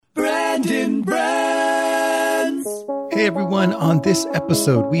Brandon Brands. Hey everyone, on this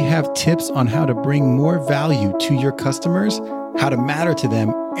episode, we have tips on how to bring more value to your customers, how to matter to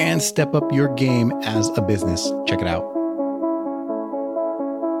them, and step up your game as a business. Check it out.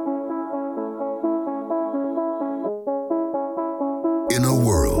 In a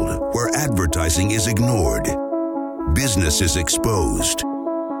world where advertising is ignored, business is exposed,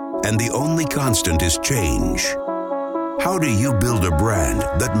 and the only constant is change, how do you build a brand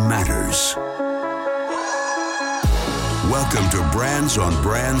that matters? Welcome to Brands on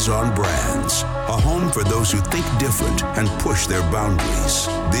Brands on Brands, a home for those who think different and push their boundaries.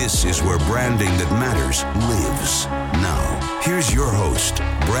 This is where branding that matters lives. Now, here's your host,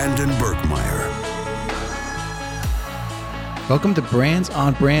 Brandon Birkmeyer. Welcome to Brands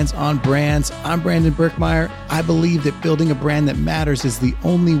on Brands on Brands. I'm Brandon Birkmeyer. I believe that building a brand that matters is the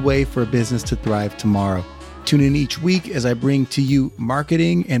only way for a business to thrive tomorrow. Tune in each week as I bring to you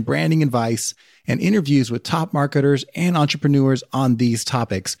marketing and branding advice and interviews with top marketers and entrepreneurs on these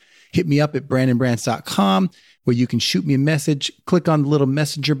topics. Hit me up at brandonbrands.com where you can shoot me a message, click on the little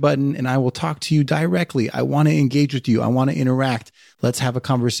messenger button, and I will talk to you directly. I want to engage with you. I want to interact. Let's have a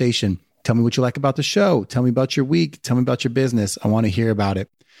conversation. Tell me what you like about the show. Tell me about your week. Tell me about your business. I want to hear about it.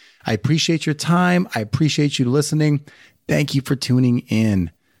 I appreciate your time. I appreciate you listening. Thank you for tuning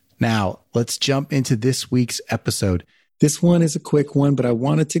in. Now, let's jump into this week's episode. This one is a quick one, but I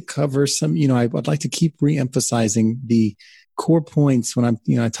wanted to cover some, I'd like to keep re-emphasizing the core points when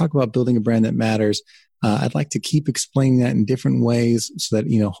I talk about building a brand that matters. I'd like to keep explaining that in different ways so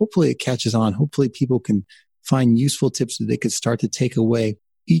that, hopefully it catches on. Hopefully people can find useful tips that they could start to take away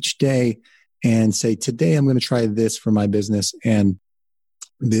each day and say, today I'm going to try this for my business. And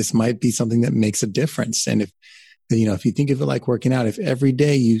this might be something that makes a difference. And if you think of it like working out, if every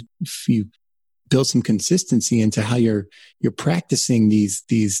day you build some consistency into how you're practicing these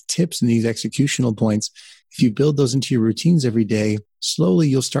tips and these executional points, if you build those into your routines every day, slowly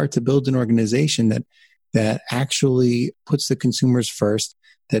you'll start to build an organization that actually puts the consumers first,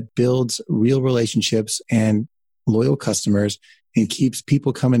 that builds real relationships and loyal customers and keeps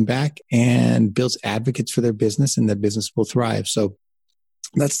people coming back and builds advocates for their business, and that business will thrive. So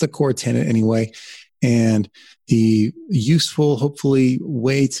that's the core tenet anyway. And the useful, hopefully,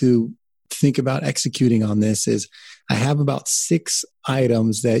 way to think about executing on this is I have about 6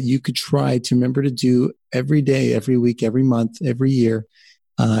 items that you could try to remember to do every day, every week, every month, every year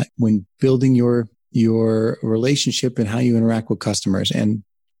when building your relationship and how you interact with customers. And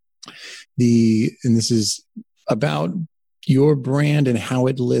this is about your brand and how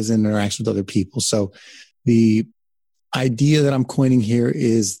it lives and interacts with other people. So the idea that I'm coining here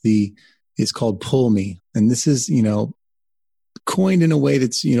is called Pull Me. And this is, coined in a way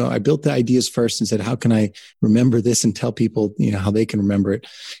that's, I built the ideas first and said, how can I remember this and tell people, how they can remember it,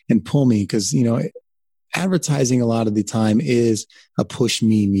 and pull me. Because, advertising a lot of the time is a push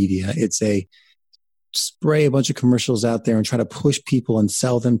me media. It's a spray a bunch of commercials out there and try to push people and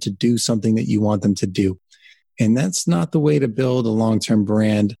sell them to do something that you want them to do. And that's not the way to build a long-term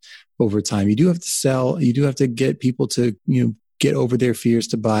brand over time. You do have to sell, you do have to get people to, get over their fears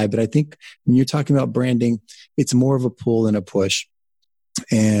to buy. But I think when you're talking about branding, it's more of a pull than a push.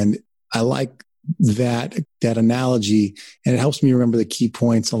 And I like that analogy, and it helps me remember the key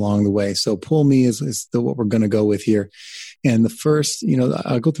points along the way. So pull me is what we're going to go with here. And the first,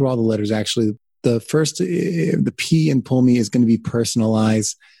 I'll go through all the letters actually. The first, the P in pull me is going to be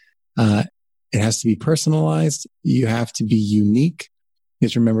personalize. It has to be personalized. You have to be unique.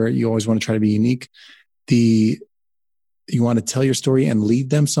 Just remember, you always want to try to be unique. You want to tell your story and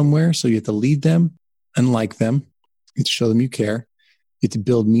lead them somewhere. So you have to lead them and like them. You have to show them you care. You have to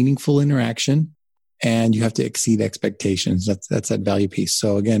build meaningful interaction, and you have to exceed expectations. That's that value piece.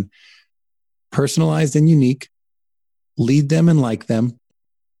 So again, personalized and unique, lead them and like them,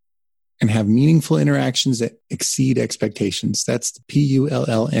 and have meaningful interactions that exceed expectations. That's the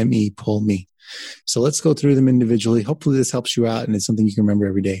P-U-L-L-M-E, pull me. So let's go through them individually. Hopefully this helps you out and it's something you can remember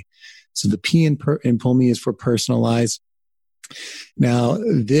every day. So the P in pull me is for personalize. Now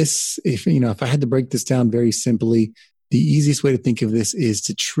this, if I had to break this down very simply, the easiest way to think of this is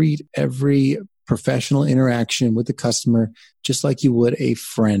to treat every professional interaction with the customer just like you would a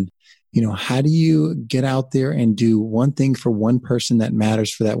friend. How do you get out there and do one thing for one person that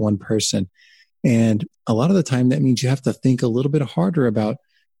matters for that one person? And a lot of the time that means you have to think a little bit harder about,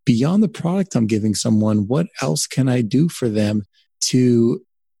 beyond the product I'm giving someone, what else can I do for them to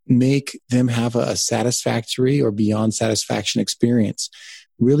make them have a satisfactory or beyond satisfaction experience?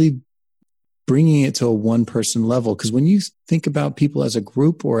 Really bringing it to a one-person level. Because when you think about people as a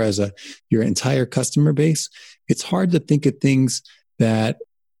group or as your entire customer base, it's hard to think of things that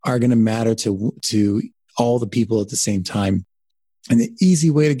are going to matter to all the people at the same time. And the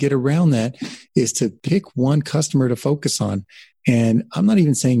easy way to get around that is to pick one customer to focus on. And I'm not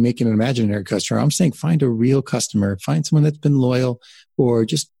even saying make an imaginary customer. I'm saying find a real customer, find someone that's been loyal, or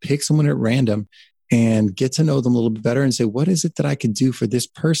just pick someone at random and get to know them a little bit better and say, what is it that I can do for this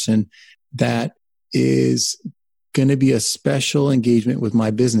person that is going to be a special engagement with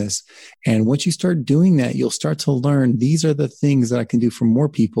my business? And once you start doing that, you'll start to learn these are the things that I can do for more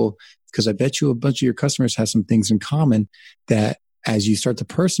people, because I bet you a bunch of your customers have some things in common that as you start to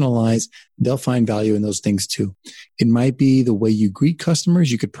personalize, they'll find value in those things too. It might be the way you greet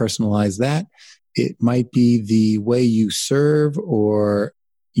customers. You could personalize that. It might be the way you serve or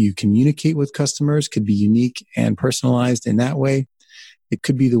you communicate with customers could be unique and personalized in that way. It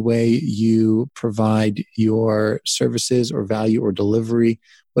could be the way you provide your services or value or delivery,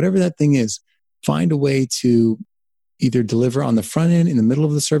 whatever that thing is. Find a way to either deliver on the front end, in the middle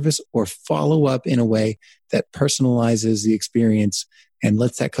of the service, or follow up in a way that personalizes the experience and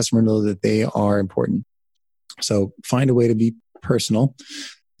lets that customer know that they are important. So find a way to be personal.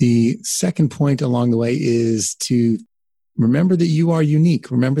 The second point along the way is to remember that you are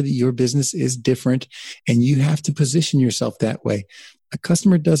unique. Remember that your business is different and you have to position yourself that way. A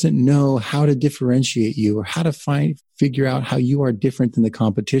customer doesn't know how to differentiate you or how to figure out how you are different than the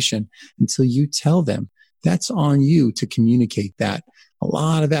competition until you tell them. That's on you to communicate that. A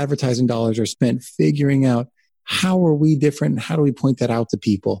lot of advertising dollars are spent figuring out how are we different? How do we point that out to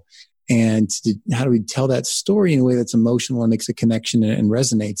people? And how do we tell that story in a way that's emotional and makes a connection and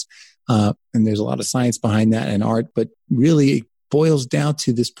resonates? And there's a lot of science behind that and art, but really it boils down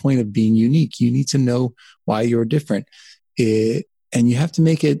to this point of being unique. You need to know why you're different. And you have to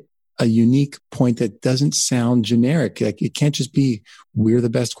make it a unique point that doesn't sound generic. Like it can't just be, we're the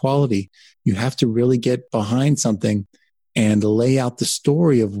best quality. You have to really get behind something and lay out the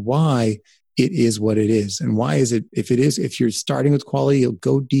story of why it is what it is. And why is it, if you're starting with quality, you'll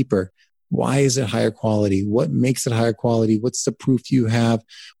go deeper. Why is it higher quality? What makes it higher quality? What's the proof you have?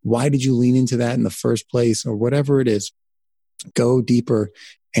 Why did you lean into that in the first place? Or whatever it is, go deeper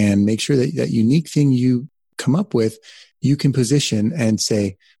and make sure that that unique thing you come up with, you can position and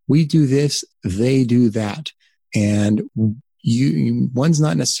say, we do this, they do that. And one's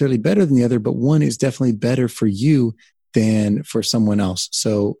not necessarily better than the other, but one is definitely better for you than for someone else.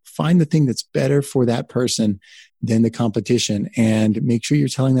 So find the thing that's better for that person than the competition and make sure you're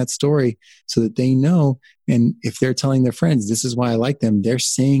telling that story so that they know. And if they're telling their friends, this is why I like them, they're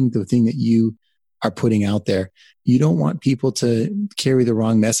saying the thing that you are putting out there. You don't want people to carry the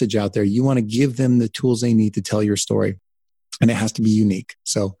wrong message out there. You want to give them the tools they need to tell your story. And it has to be unique.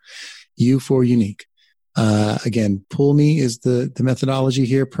 So U for unique. Again, pull me is the methodology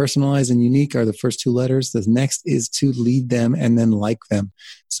here. Personalize and unique are the first two letters. The next is to lead them and then like them.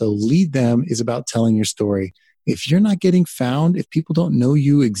 So lead them is about telling your story. If you're not getting found, if people don't know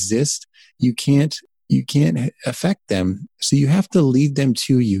you exist, you can't affect them. So you have to lead them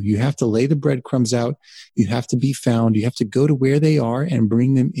to you. You have to lay the breadcrumbs out. You have to be found. You have to go to where they are and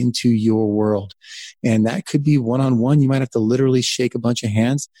bring them into your world. And that could be one-on-one. You might have to literally shake a bunch of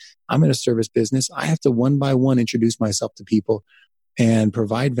hands. I'm in a service business. I have to one by one introduce myself to people and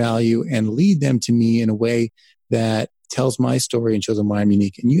provide value and lead them to me in a way that tells my story and shows them why I'm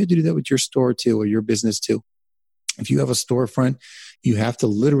unique. And you have to do that with your store too, or your business too. If you have a storefront, you have to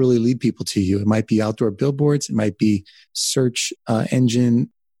literally lead people to you. It might be outdoor billboards. It might be search engine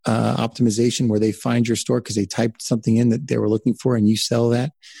optimization where they find your store because they typed something in that they were looking for and you sell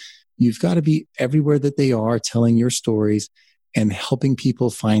that. You've got to be everywhere that they are, telling your stories and helping people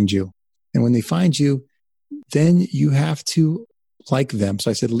find you. And when they find you, then you have to like them.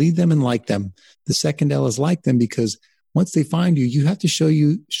 So I said, lead them and like them. The second L is like them, because once they find you, you have to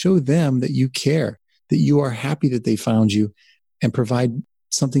show them that you care, that you are happy that they found you, and provide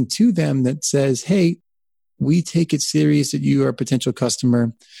something to them that says, hey, we take it serious that you are a potential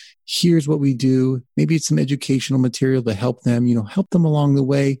customer. Here's what we do. Maybe it's some educational material to help them, help them along the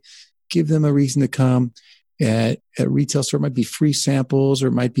way, give them a reason to come. At a retail store, it might be free samples, or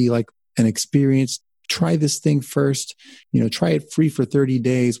it might be like an experience. Try this thing first, try it free for 30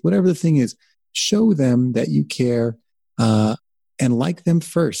 days, whatever the thing is. Show them that you care and like them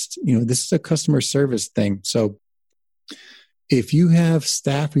first. This is a customer service thing. So if you have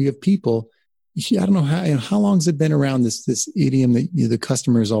staff or you have people, I don't know how long has it been around this idiom that the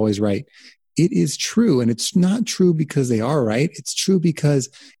customer is always right. It is true. And it's not true because they are right. It's true because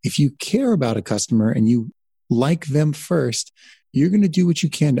if you care about a customer and you like them first, you're going to do what you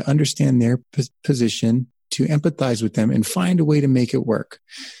can to understand their position, to empathize with them and find a way to make it work.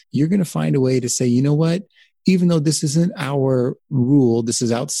 You're going to find a way to say, you know what? even though this isn't our rule, this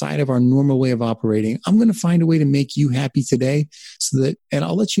is outside of our normal way of operating, I'm going to find a way to make you happy today and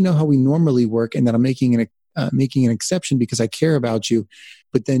I'll let you know how we normally work and that I'm making an exception because I care about you.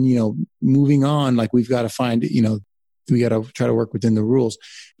 But then, moving on, like we've got to find, we got to try to work within the rules.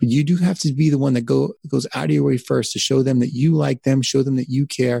 But you do have to be the one that goes out of your way first to show them that you like them, show them that you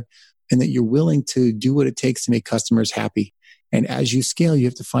care, and that you're willing to do what it takes to make customers happy. And as you scale, you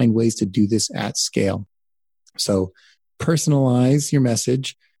have to find ways to do this at scale. So personalize your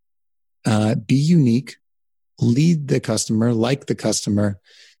message, be unique, lead the customer, like the customer.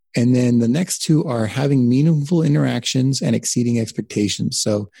 And then the next two are having meaningful interactions and exceeding expectations.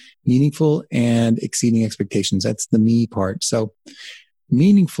 So meaningful and exceeding expectations. That's the me part. So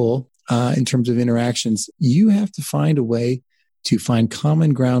meaningful in terms of interactions, you have to find a way to find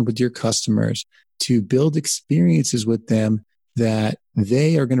common ground with your customers, to build experiences with them that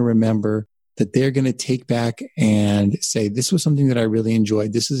they are going to remember, that they're going to take back and say, this was something that I really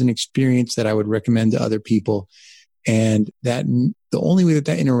enjoyed. This is an experience that I would recommend to other people. And that the only way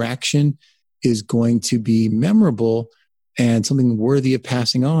that interaction is going to be memorable and something worthy of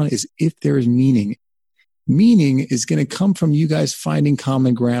passing on is if there is meaning. Meaning is going to come from you guys finding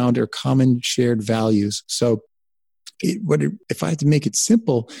common ground or common shared values. So if I had to make it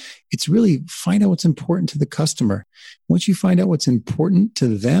simple, it's really find out what's important to the customer. Once you find out what's important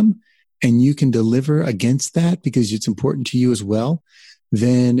to them and you can deliver against that because it's important to you as well,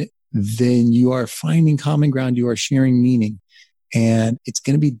 then you are finding common ground, you are sharing meaning. And it's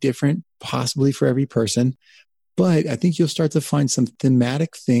going to be different possibly for every person. But I think you'll start to find some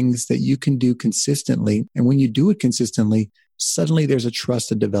thematic things that you can do consistently. And when you do it consistently, suddenly there's a trust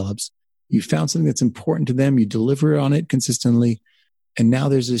that develops. You found something that's important to them, you deliver on it consistently. And now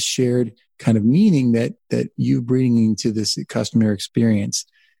there's this shared kind of meaning that you bring into this customer experience.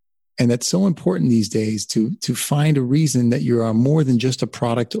 And that's so important these days to find a reason that you are more than just a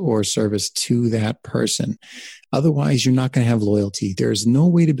product or service to that person. Otherwise, you're not going to have loyalty. There's no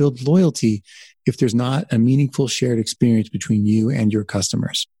way to build loyalty if there's not a meaningful shared experience between you and your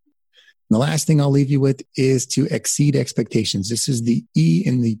customers. And the last thing I'll leave you with is to exceed expectations. This is the E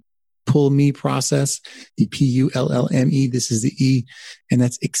in the Pull Me process, the PULLME. This is the E, and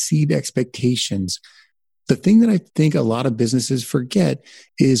that's exceed expectations. The thing that I think a lot of businesses forget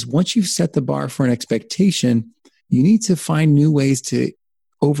is once you've set the bar for an expectation, you need to find new ways to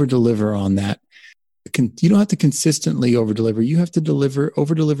over-deliver on that. You don't have to consistently over-deliver. You have to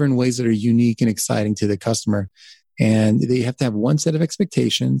over-deliver in ways that are unique and exciting to the customer. And they have to have one set of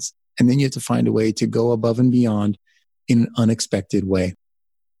expectations, and then you have to find a way to go above and beyond in an unexpected way.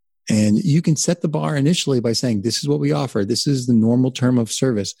 And you can set the bar initially by saying, this is what we offer. This is the normal term of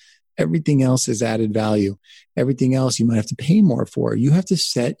service. Everything else is added value. Everything else you might have to pay more for. You have to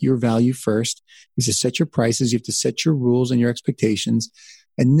set your value first. You have to set your prices. You have to set your rules and your expectations.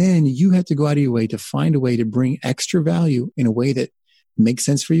 And then you have to go out of your way to find a way to bring extra value in a way that makes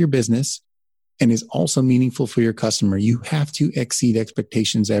sense for your business and is also meaningful for your customer. You have to exceed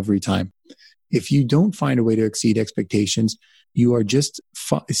expectations every time. If you don't find a way to exceed expectations, you are just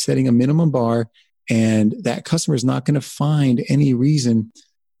setting a minimum bar, and that customer is not going to find any reason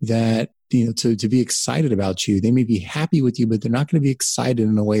that, to be excited about you. They may be happy with you, but they're not going to be excited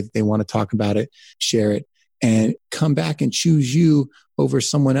in a way that they want to talk about it, share it, and come back and choose you over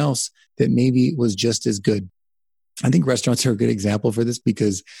someone else that maybe was just as good. I think restaurants are a good example for this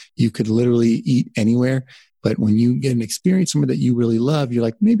because you could literally eat anywhere. But when you get an experience somewhere that you really love, you're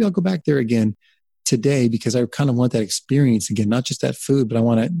like, maybe I'll go back there again today because I kind of want that experience again, not just that food, but I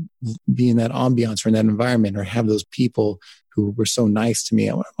want to be in that ambiance or in that environment or have those people who were so nice to me.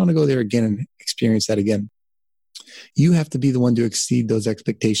 I want to go there again and experience that again. You have to be the one to exceed those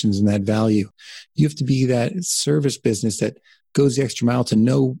expectations and that value. You have to be that service business that goes the extra mile to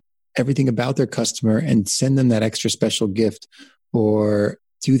know everything about their customer and send them that extra special gift or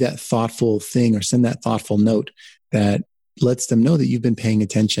do that thoughtful thing or send that thoughtful note that lets them know that you've been paying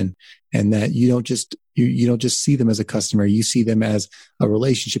attention and that you don't just see them as a customer. You see them as a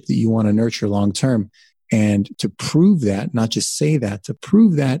relationship that you want to nurture long term. And to prove that, not just say that, to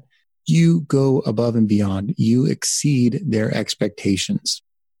prove that, you go above and beyond. You exceed their expectations.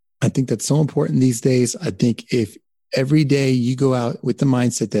 I think that's so important these days. I think if every day you go out with the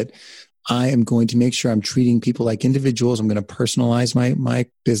mindset that I am going to make sure I'm treating people like individuals, I'm going to personalize my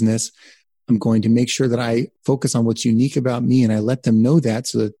business. I'm going to make sure that I focus on what's unique about me and I let them know that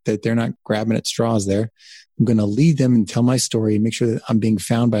so that they're not grabbing at straws there. I'm going to lead them and tell my story and make sure that I'm being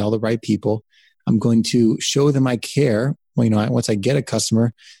found by all the right people. I'm going to show them I care. Well, once I get a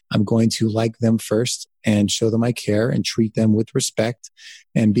customer, I'm going to like them first and show them I care and treat them with respect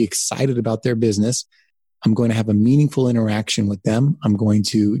and be excited about their business. I'm going to have a meaningful interaction with them. I'm going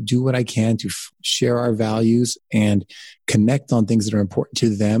to do what I can to share our values and connect on things that are important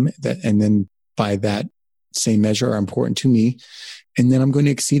to them, and then by that same measure are important to me. And then I'm going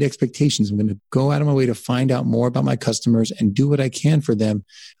to exceed expectations. I'm going to go out of my way to find out more about my customers and do what I can for them.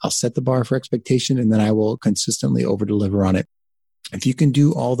 I'll set the bar for expectation, and then I will consistently over-deliver on it. If you can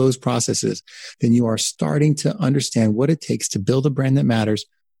do all those processes, then you are starting to understand what it takes to build a brand that matters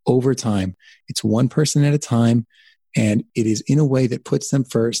over time. It's one person at a time, and it is in a way that puts them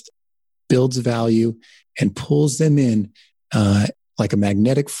first, builds value, and pulls them in like a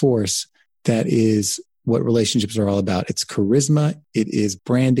magnetic force. That is what relationships are all about. It's charisma. It is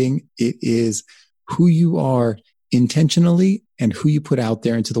branding. It is who you are intentionally and who you put out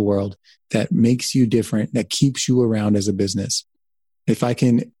there into the world that makes you different, that keeps you around as a business. If I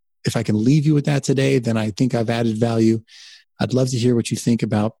can leave you with that today, then I think I've added value. I'd love to hear what you think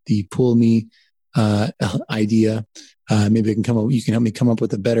about the Pull Me idea. Maybe you can help me come up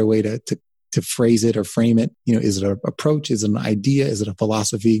with a better way to phrase it or frame it. Is it an approach? Is it an idea? Is it a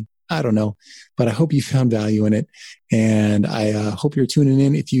philosophy? I don't know, but I hope you found value in it. And I hope you're tuning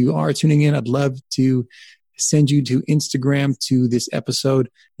in. If you are tuning in, I'd love to send you to Instagram to this episode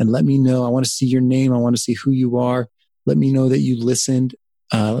and let me know. I want to see your name. I want to see who you are. Let me know that you listened.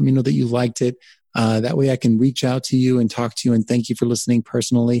 Let me know that you liked it. That way I can reach out to you and talk to you and thank you for listening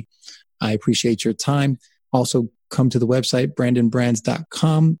personally. I appreciate your time. Also, come to the website,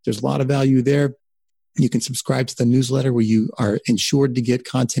 brandonbrands.com. There's a lot of value there. You can subscribe to the newsletter where you are ensured to get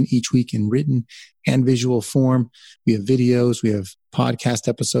content each week in written and visual form. We have videos, we have podcast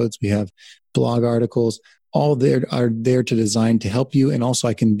episodes, we have blog articles. All there are there to design to help you. And also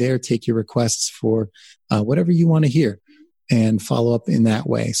I can there take your requests for whatever you want to hear and follow up in that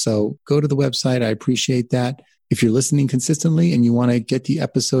way. So go to the website. I appreciate that. If you're listening consistently and you want to get the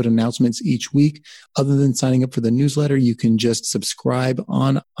episode announcements each week, other than signing up for the newsletter, you can just subscribe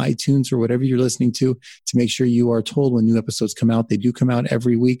on iTunes or whatever you're listening to make sure you are told when new episodes come out. They do come out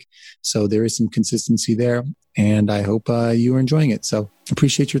every week. So there is some consistency there. And I hope you are enjoying it. So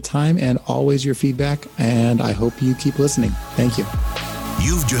appreciate your time and always your feedback. And I hope you keep listening. Thank you.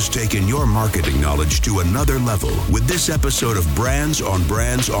 You've just taken your marketing knowledge to another level with this episode of Brands on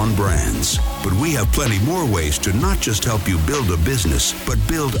Brands on Brands. But we have plenty more ways to not just help you build a business, but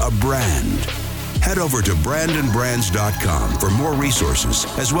build a brand. Head over to brandonbrands.com for more resources,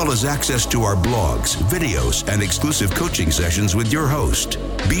 as well as access to our blogs, videos, and exclusive coaching sessions with your host.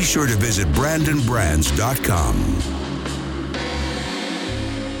 Be sure to visit brandonbrands.com.